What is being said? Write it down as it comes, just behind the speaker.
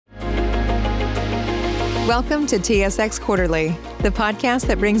Welcome to TSX Quarterly, the podcast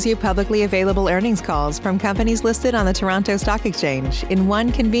that brings you publicly available earnings calls from companies listed on the Toronto Stock Exchange in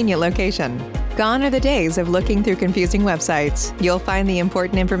one convenient location. Gone are the days of looking through confusing websites. You'll find the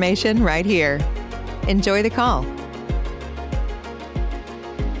important information right here. Enjoy the call.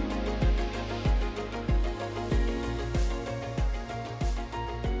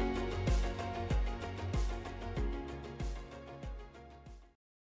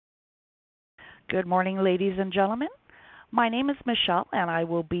 Good morning, ladies and gentlemen. My name is Michelle, and I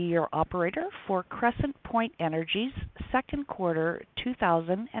will be your operator for Crescent Point Energy's second quarter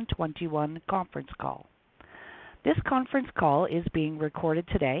 2021 conference call. This conference call is being recorded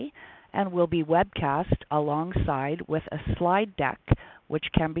today and will be webcast alongside with a slide deck which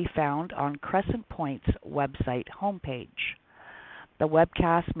can be found on Crescent Point's website homepage. The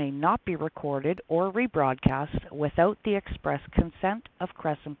webcast may not be recorded or rebroadcast without the express consent of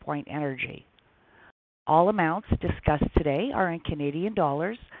Crescent Point Energy. All amounts discussed today are in Canadian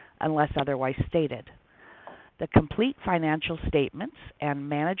dollars unless otherwise stated. The complete financial statements and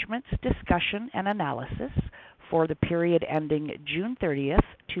management's discussion and analysis for the period ending June 30th,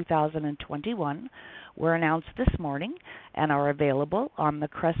 2021 were announced this morning and are available on the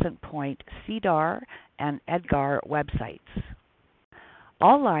Crescent Point SEDAR and EDGAR websites.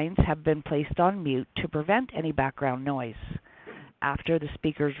 All lines have been placed on mute to prevent any background noise. After the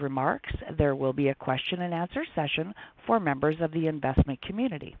speaker's remarks, there will be a question and answer session for members of the investment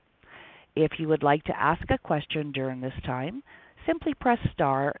community. If you would like to ask a question during this time, simply press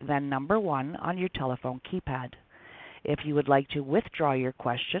star, then number 1 on your telephone keypad. If you would like to withdraw your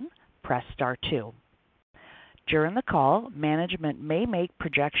question, press star 2. During the call, management may make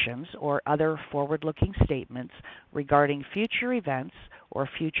projections or other forward-looking statements regarding future events or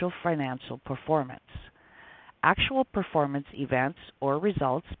future financial performance. Actual performance events or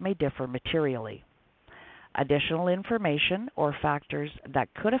results may differ materially. Additional information or factors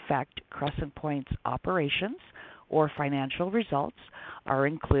that could affect Crescent Point's operations or financial results are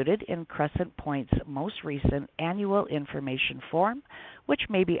included in Crescent Point's most recent annual information form, which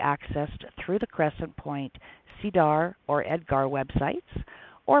may be accessed through the Crescent Point SEDAR or EDGAR websites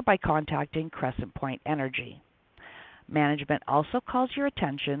or by contacting Crescent Point Energy. Management also calls your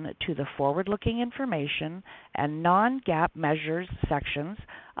attention to the forward-looking information and non-GAAP measures sections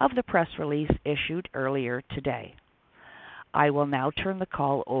of the press release issued earlier today. I will now turn the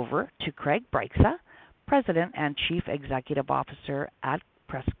call over to Craig Bryksa, President and Chief Executive Officer at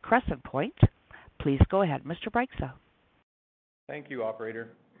Crescent Point. Please go ahead, Mr. Bryksa. Thank you, Operator.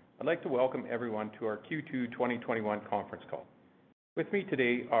 I'd like to welcome everyone to our Q2 2021 conference call. With me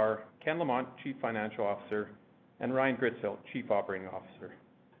today are Ken Lamont, Chief Financial Officer, and Ryan Gritzfeldt, Chief Operating Officer.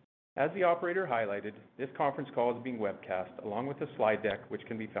 As the operator highlighted, this conference call is being webcast along with a slide deck which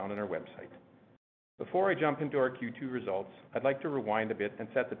can be found on our website. Before I jump into our Q2 results, I'd like to rewind a bit and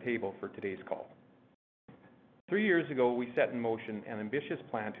set the table for today's call. 3 years ago, we set in motion an ambitious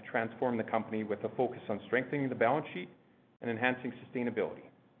plan to transform the company with a focus on strengthening the balance sheet and enhancing sustainability.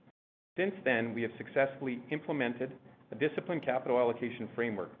 Since then, we have successfully implemented a disciplined capital allocation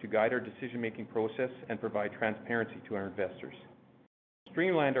framework to guide our decision-making process and provide transparency to our investors.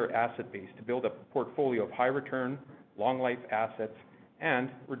 Streamlined our asset base to build a portfolio of high-return, long-life assets, and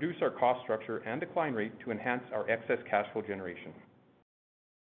reduce our cost structure and decline rate to enhance our excess cash flow generation.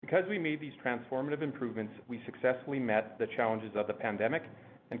 Because we made these transformative improvements, we successfully met the challenges of the pandemic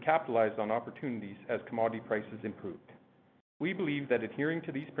and capitalized on opportunities as commodity prices improved. We believe that adhering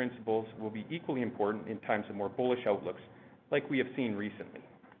to these principles will be equally important in times of more bullish outlooks, like we have seen recently.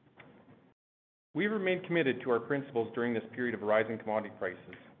 We remain committed to our principles during this period of rising commodity prices,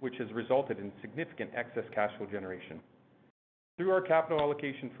 which has resulted in significant excess cash flow generation. Through our capital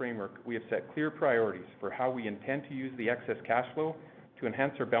allocation framework, we have set clear priorities for how we intend to use the excess cash flow to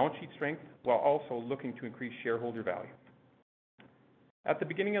enhance our balance sheet strength while also looking to increase shareholder value. At the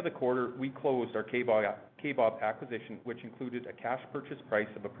beginning of the quarter, we closed our Kaybob acquisition, which included a cash purchase price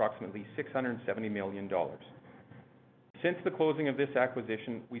of approximately $670 million. Since the closing of this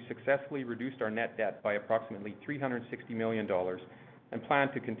acquisition, we successfully reduced our net debt by approximately $360 million and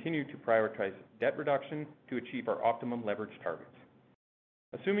plan to continue to prioritize debt reduction to achieve our optimum leverage targets.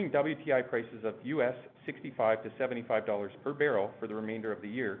 Assuming WTI prices of US $65 to $75 per barrel for the remainder of the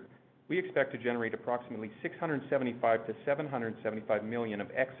year, we expect to generate approximately $675 to $775 million of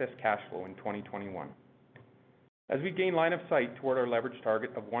excess cash flow in 2021. As we gain line of sight toward our leverage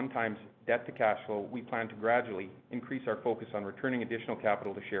target of 1 times debt to cash flow, we plan to gradually increase our focus on returning additional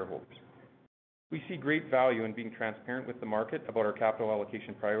capital to shareholders. We see great value in being transparent with the market about our capital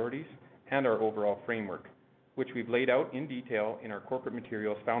allocation priorities and our overall framework, which we've laid out in detail in our corporate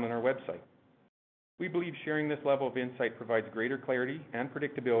materials found on our website. We believe sharing this level of insight provides greater clarity and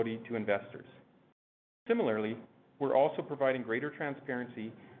predictability to investors. Similarly, we're also providing greater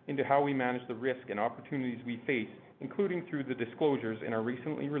transparency into how we manage the risk and opportunities we face, including through the disclosures in our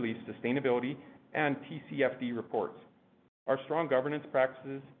recently released sustainability and TCFD reports. Our strong governance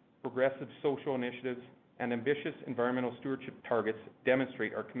practices, progressive social initiatives, and ambitious environmental stewardship targets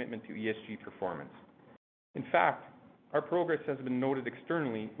demonstrate our commitment to ESG performance. In fact, our progress has been noted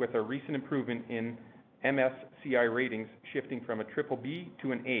externally with our recent improvement in MSCI ratings shifting from a BBB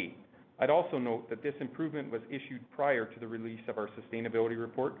to an A. I'd also note that this improvement was issued prior to the release of our sustainability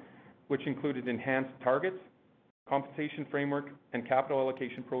report, which included enhanced targets, compensation framework, and capital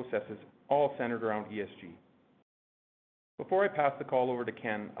allocation processes, all centered around ESG. Before I pass the call over to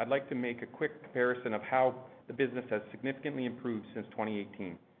Ken, I'd like to make a quick comparison of how the business has significantly improved since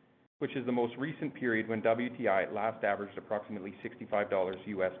 2018, which is the most recent period when WTI last averaged approximately $65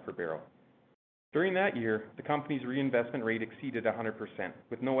 US per barrel. During that year, the company's reinvestment rate exceeded 100%,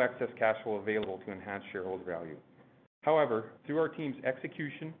 with no excess cash flow available to enhance shareholder value. However, through our team's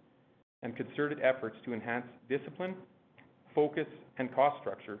execution and concerted efforts to enhance discipline, focus, and cost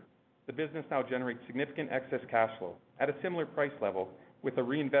structure, the business now generates significant excess cash flow at a similar price level with a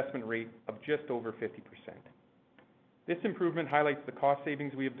reinvestment rate of just over 50%. This improvement highlights the cost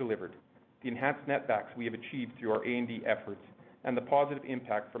savings we have delivered, the enhanced netbacks we have achieved through our A&D efforts, and the positive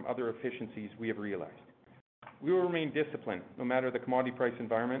impact from other efficiencies we have realized. We will remain disciplined no matter the commodity price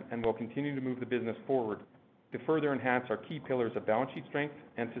environment, and will continue to move the business forward to further enhance our key pillars of balance sheet strength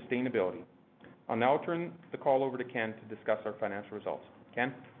and sustainability. I'll now turn the call over to Ken to discuss our financial results.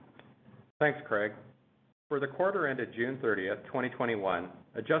 Ken? Thanks, Craig. For the quarter ended June 30th, 2021,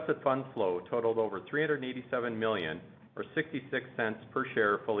 adjusted funds flow totaled over $387 million, or 66 cents per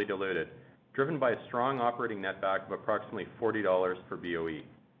share fully diluted, driven by a strong operating netback of approximately $40 per BOE.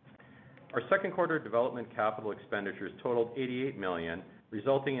 Our second quarter development capital expenditures totaled $88 million,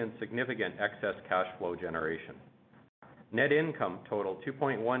 resulting in significant excess cash flow generation. Net income totaled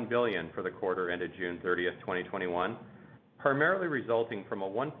 $2.1 billion for the quarter ended June 30th, 2021, primarily resulting from a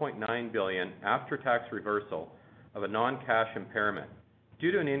 $1.9 billion after-tax reversal of a non-cash impairment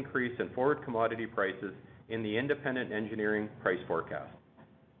due to an increase in forward commodity prices in the independent engineering price forecast.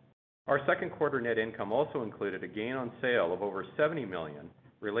 Our second quarter net income also included a gain on sale of over $70 million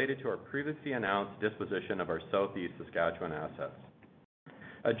related to our previously announced disposition of our Southeast Saskatchewan assets.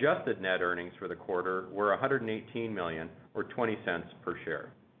 Adjusted net earnings for the quarter were $118 million, or 20 cents per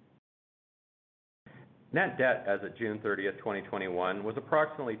share. Net debt as of June 30th, 2021 was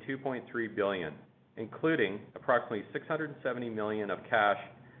approximately $2.3 billion, including approximately $670 million of cash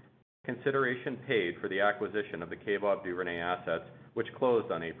consideration paid for the acquisition of the Kaybob Duvernay assets, which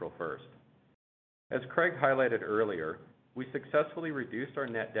closed on April 1st. As Craig highlighted earlier, we successfully reduced our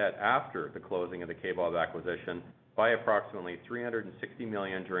net debt after the closing of the Kaybob acquisition by approximately $360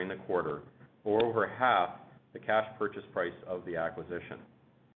 million during the quarter, or over half the cash purchase price of the acquisition.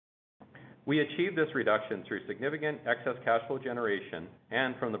 We achieved this reduction through significant excess cash flow generation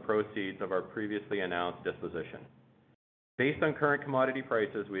and from the proceeds of our previously announced disposition. Based on current commodity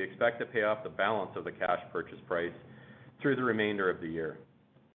prices, we expect to pay off the balance of the cash purchase price through the remainder of the year.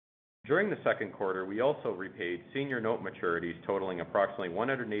 During the second quarter, we also repaid senior note maturities totaling approximately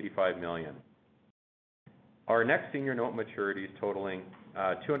 $185 million. Our next senior note maturities totaling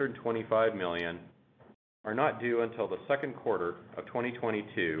 $225 million are not due until the second quarter of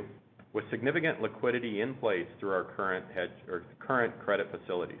 2022, with significant liquidity in place through our current credit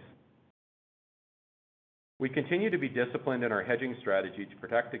facilities. We continue to be disciplined in our hedging strategy to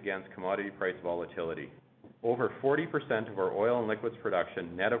protect against commodity price volatility. Over 40% of our oil and liquids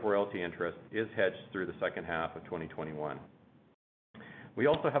production, net of royalty interest, is hedged through the second half of 2021. We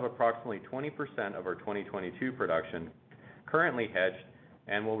also have approximately 20% of our 2022 production currently hedged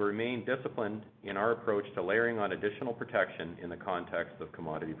and will remain disciplined in our approach to layering on additional protection in the context of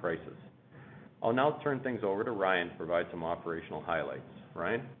commodity prices. I'll now turn things over to Ryan to provide some operational highlights.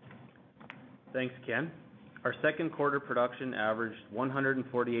 Ryan? Thanks, Ken. Our second quarter production averaged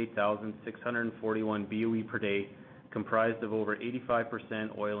 148,641 BOE per day, comprised of over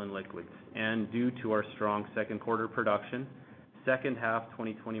 85% oil and liquids. And due to our strong second quarter production, second half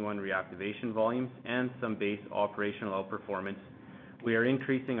 2021 reactivation volumes, and some base operational outperformance, we are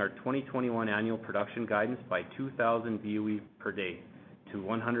increasing our 2021 annual production guidance by 2,000 BOE per day to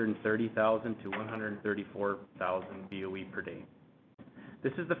 130,000 to 134,000 BOE per day.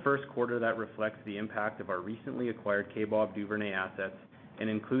 This is the first quarter that reflects the impact of our recently acquired Kaybob Duvernay assets and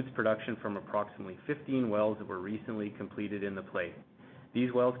includes production from approximately 15 wells that were recently completed in the play.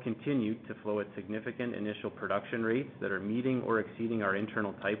 These wells continue to flow at significant initial production rates that are meeting or exceeding our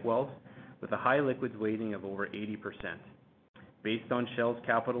internal type wells, with a high liquids weighting of over 80%. Based on Shell's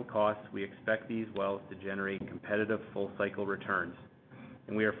capital costs, we expect these wells to generate competitive full-cycle returns,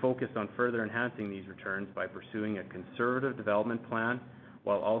 and we are focused on further enhancing these returns by pursuing a conservative development plan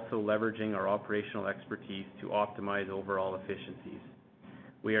while also leveraging our operational expertise to optimize overall efficiencies.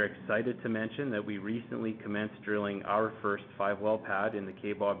 We are excited to mention that we recently commenced drilling our first 5-well pad in the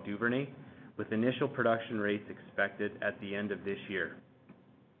Kaybob Duvernay, with initial production rates expected at the end of this year.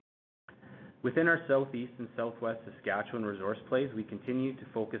 Within our southeast and southwest Saskatchewan resource plays, we continue to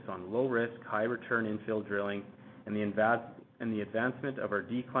focus on low-risk, high-return infill drilling and the advancement of our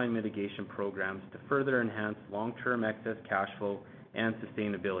decline mitigation programs to further enhance long-term excess cash flow and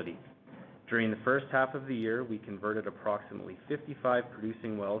sustainability. During the first half of the year, we converted approximately 55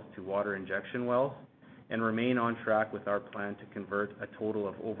 producing wells to water injection wells and remain on track with our plan to convert a total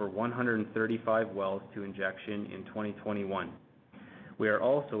of over 135 wells to injection in 2021. We are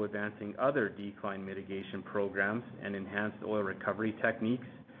also advancing other decline mitigation programs and enhanced oil recovery techniques,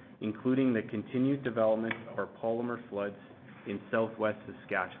 including the continued development of our polymer floods in southwest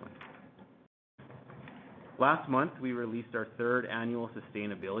Saskatchewan. Last month, we released our third annual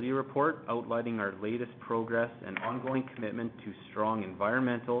sustainability report outlining our latest progress and ongoing commitment to strong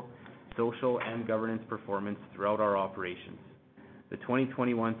environmental, social, and governance performance throughout our operations. The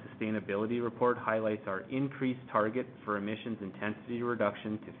 2021 sustainability report highlights our increased target for emissions intensity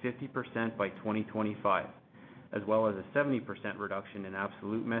reduction to 50% by 2025, as well as a 70% reduction in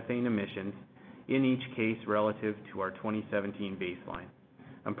absolute methane emissions, in each case relative to our 2017 baseline.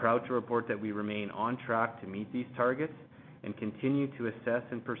 I'm proud to report that we remain on track to meet these targets and continue to assess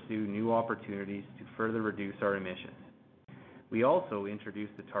and pursue new opportunities to further reduce our emissions. We also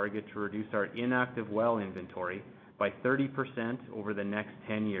introduced a target to reduce our inactive well inventory by 30% over the next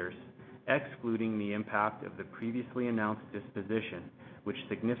 10 years, excluding the impact of the previously announced disposition, which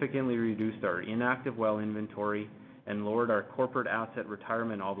significantly reduced our inactive well inventory and lowered our corporate asset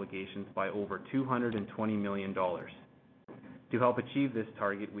retirement obligations by over $220 million. To help achieve this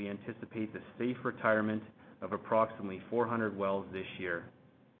target, we anticipate the safe retirement of approximately 400 wells this year.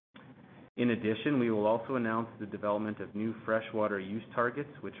 In addition, we will also announce the development of new freshwater use targets,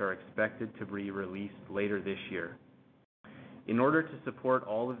 which are expected to be released later this year. In order to support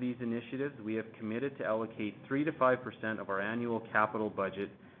all of these initiatives, we have committed to allocate 3 to 5% of our annual capital budget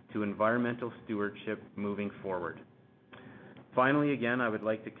to environmental stewardship moving forward. Finally, again, I would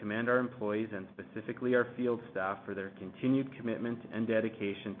like to commend our employees and specifically our field staff for their continued commitment and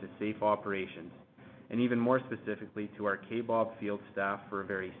dedication to safe operations, and even more specifically to our Kaybob field staff for a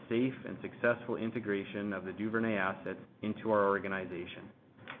very safe and successful integration of the Duvernay assets into our organization.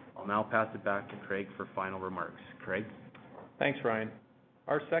 I'll now pass it back to Craig for final remarks. Craig? Thanks, Ryan.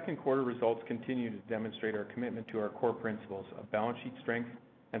 Our second quarter results continue to demonstrate our commitment to our core principles of balance sheet strength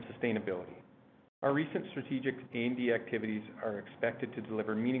and sustainability. Our recent strategic A&D activities are expected to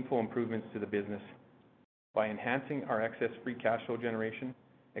deliver meaningful improvements to the business by enhancing our excess free cash flow generation,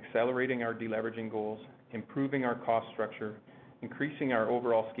 accelerating our deleveraging goals, improving our cost structure, increasing our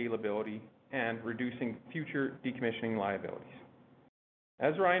overall scalability, and reducing future decommissioning liabilities.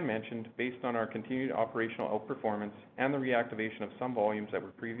 As Ryan mentioned, based on our continued operational outperformance and the reactivation of some volumes that were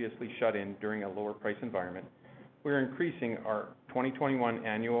previously shut in during a lower price environment, we are increasing our 2021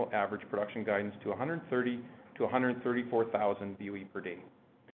 annual average production guidance to 130 to 134,000 BOE per day.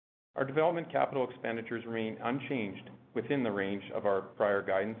 Our development capital expenditures remain unchanged within the range of our prior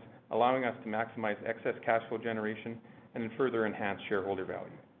guidance, allowing us to maximize excess cash flow generation and further enhance shareholder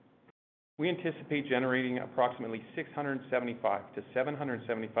value. We anticipate generating approximately $675 to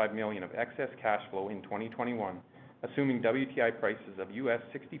 $775 million of excess cash flow in 2021, assuming WTI prices of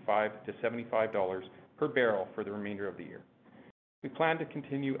 $65 to $75 per barrel for the remainder of the year. We plan to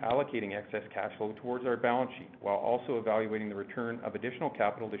continue allocating excess cash flow towards our balance sheet while also evaluating the return of additional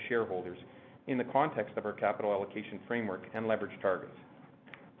capital to shareholders in the context of our capital allocation framework and leverage targets.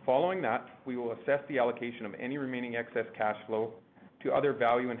 Following that, we will assess the allocation of any remaining excess cash flow to other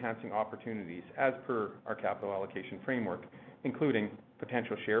value-enhancing opportunities as per our capital allocation framework, including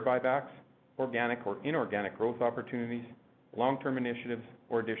potential share buybacks, organic or inorganic growth opportunities, long-term initiatives,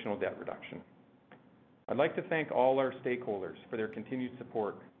 or additional debt reduction. I'd like to thank all our stakeholders for their continued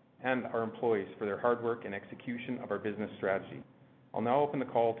support and our employees for their hard work and execution of our business strategy. I'll now open the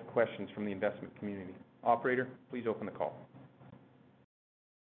call to questions from the investment community. Operator, please open the call.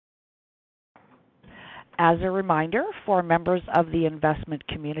 As a reminder for members of the investment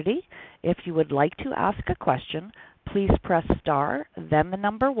community, if you would like to ask a question, please press star, then the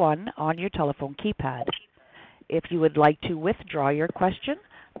number 1 on your telephone keypad. If you would like to withdraw your question,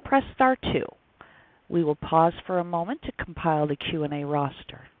 press star 2. We will pause for a moment to compile the Q&A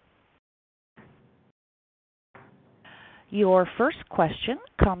roster. Your first question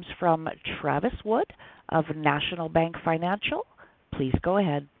comes from Travis Wood of National Bank Financial. Please go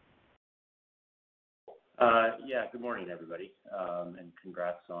ahead. Yeah, good morning, everybody, and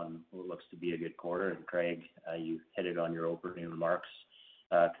congrats on what looks to be a good quarter. And Craig, you hit it on your opening remarks.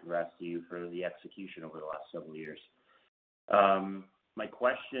 Congrats to you for the execution over the last several years. My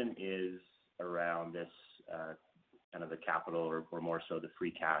question is around this kind of the capital, or more so the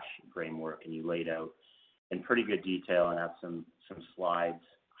free cash framework, and you laid out in pretty good detail and have some slides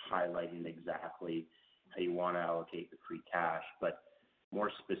highlighting exactly how you want to allocate the free cash, but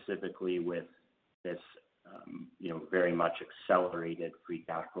more specifically with this very much accelerated free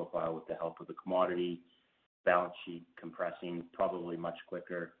cash profile with the help of the commodity balance sheet compressing probably much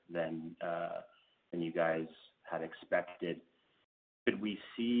quicker than you guys had expected. Could we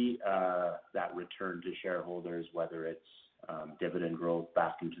see that return to shareholders, whether it's dividend growth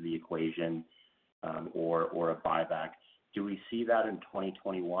back into the equation or a buyback? Do we see that in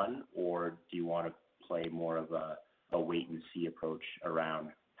 2021, or do you want to play more of a wait-and-see approach around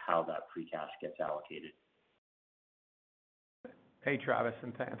how that free cash gets allocated? Hey, Travis,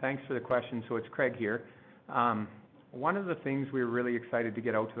 and thanks for the question. So it's Craig here. One of the things we were really excited to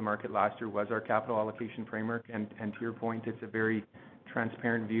get out to the market last year was our capital allocation framework, and to your point, it's a very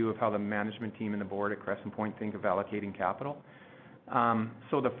transparent view of how the management team and the board at Crescent Point think of allocating capital.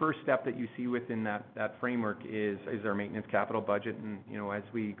 So the first step that you see within that framework is our maintenance capital budget, and as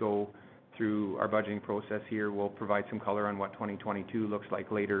we go through our budgeting process here, we'll provide some color on what 2022 looks like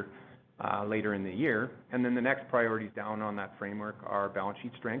later in the year. And then the next priorities down on that framework are balance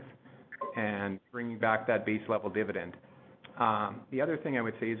sheet strength and bringing back that base level dividend. The other thing I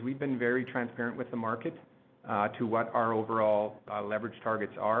would say is we've been very transparent with the market to what our overall leverage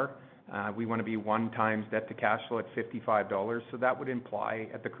targets are. We want to be 1x debt to cash flow at $55. So that would imply,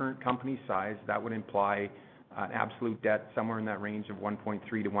 at the current company size, that would imply absolute debt somewhere in that range of $1.3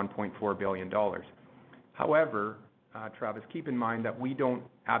 to $1.4 billion. However, Travis, keep in mind that we don't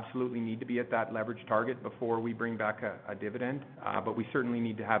absolutely need to be at that leverage target before we bring back a dividend, but we certainly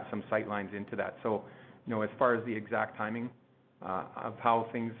need to have some sight lines into that. So, as far as the exact timing of how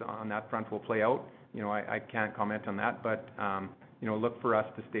things on that front will play out, I can't comment on that, but look for us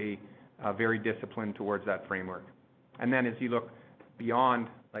to stay very disciplined towards that framework. And then as you look beyond,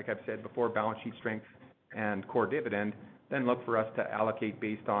 like I've said before, balance sheet strength and core dividend, then look for us to allocate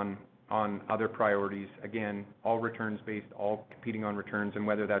based on other priorities. Again, all returns based, all competing on returns, and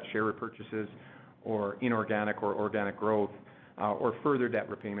whether that's share repurchases or inorganic or organic growth or further debt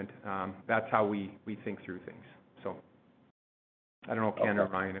repayment. That's how we think through things. So I don't know, Ken or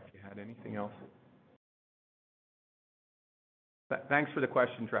Ryan, if you had anything else. Thanks for the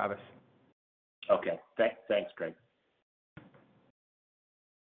question, Travis. Okay. Thanks, Craig.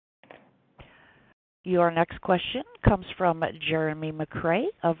 Your next question comes from Jeremy McCrea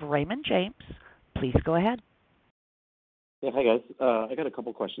of Raymond James. Please go ahead. Yeah, hi guys. I got a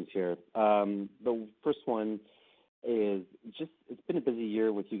couple questions here. The first one is just, it's been a busy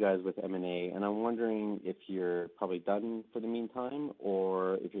year with you guys with M&A, and I'm wondering if you're probably done for the meantime,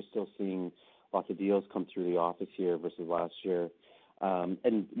 or if you're still seeing lots of deals come through the office here versus last year,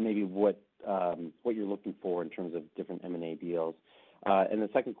 and maybe what you're looking for in terms of different M&A deals. And the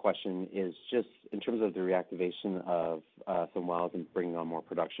second question is just in terms of the reactivation of some wells and bringing on more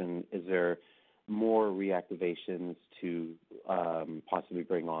production, is there more reactivations to possibly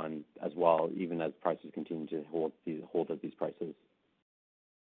bring on as well, even as prices continue to hold at these prices?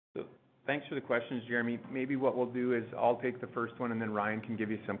 So thanks for the questions, Jeremy. Maybe what we'll do is I'll take the first one, and then Ryan can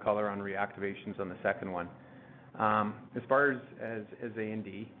give you some color on reactivations on the second one. As far as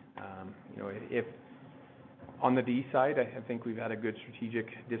A&D, if on the D side, I think we've had a good strategic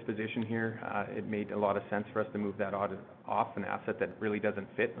disposition here. It made a lot of sense for us to move that off an asset that really doesn't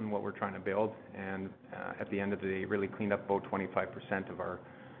fit in what we're trying to build, and at the end of the day, really cleaned up about 25% of our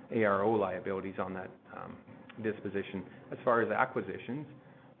ARO liabilities on that disposition. As far as acquisitions,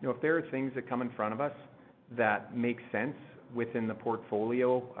 if there are things that come in front of us that make sense within the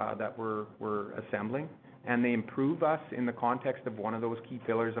portfolio that we're assembling, and they improve us in the context of one of those key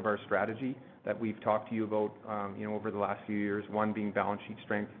pillars of our strategy that we've talked to you about over the last few years, one being balance sheet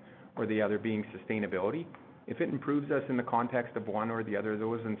strength or the other being sustainability. If it improves us in the context of one or the other of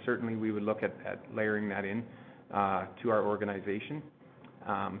those, then certainly we would look at layering that in to our organization.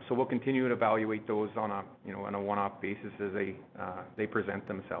 So we'll continue to evaluate those on a one-off basis as they present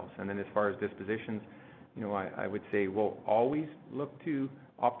themselves. And then as far as dispositions, I would say we'll always look to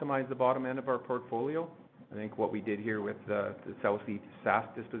optimize the bottom end of our portfolio. I think what we did here with the Southeast SAS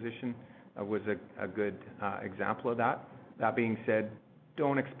disposition was a good example of that. That being said,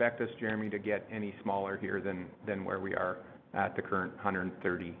 don't expect us, Jeremy, to get any smaller here than where we are at the current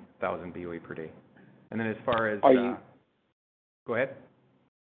 130,000 BOE per day. And then as far as go ahead.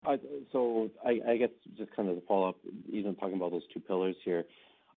 So I guess just kind of to follow up, even talking about those two pillars here,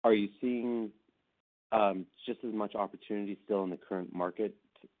 are you seeing just as much opportunity still in the current market?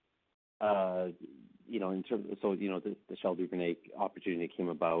 In terms of, the Shell Duvernay opportunity came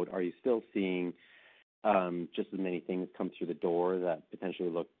about. Are you still seeing just as many things come through the door that potentially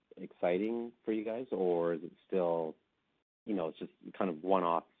look exciting for you guys, or is it still, it's just kind of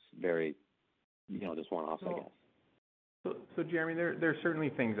one-offs, very, just one-offs, I guess? So Jeremy, there's certainly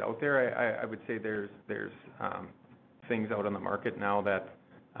things out there. I would say there's things out on the market now that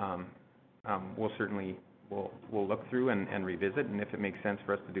we'll look through and revisit, and if it makes sense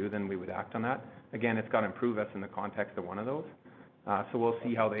for us to do, then we would act on that. Again, it's got to improve us in the context of one of those. So we'll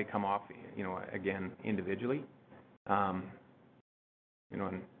see how they come off, again, individually. And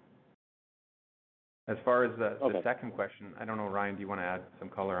as far as the second question, I don't know, Ryan, do you want to add some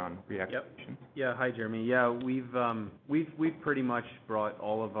color on reactivation? Yep. Yeah. Hi, Jeremy. Yeah, we've pretty much brought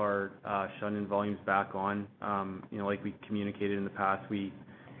all of our shut-in volumes back on. Like we communicated in the past, we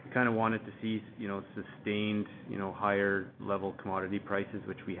kind of wanted to see, sustained, higher level commodity prices,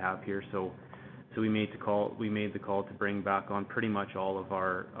 which we have here. So we made the call to bring back on pretty much all of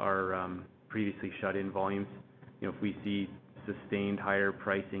our previously shut-in volumes. If we see sustained higher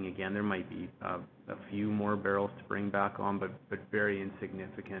pricing again, there might be a few more barrels to bring back on, but very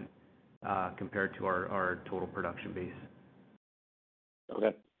insignificant compared to our total production base.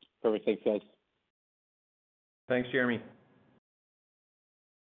 Okay, perfect. Thanks, guys. Thanks, Jeremy.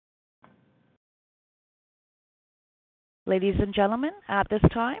 Ladies and gentlemen, at this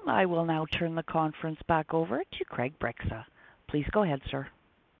time, I will now turn the conference back over to Craig Bryksa. Please go ahead, sir.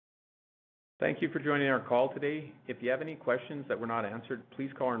 Thank you for joining our call today. If you have any questions that were not answered,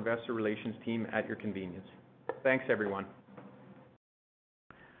 please call our investor relations team at your convenience. Thanks, everyone.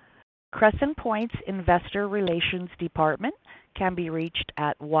 Crescent Point's Investor Relations Department can be reached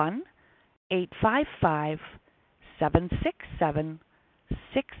at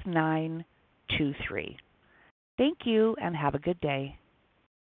 1-855-767-6923. Thank you and have a good day.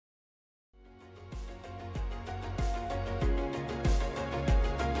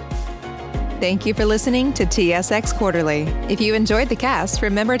 Thank you for listening to TSX Quarterly. If you enjoyed the cast,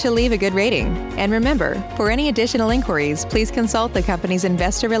 remember to leave a good rating. And remember, for any additional inquiries, please consult the company's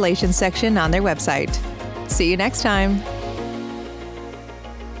investor relations section on their website. See you next time.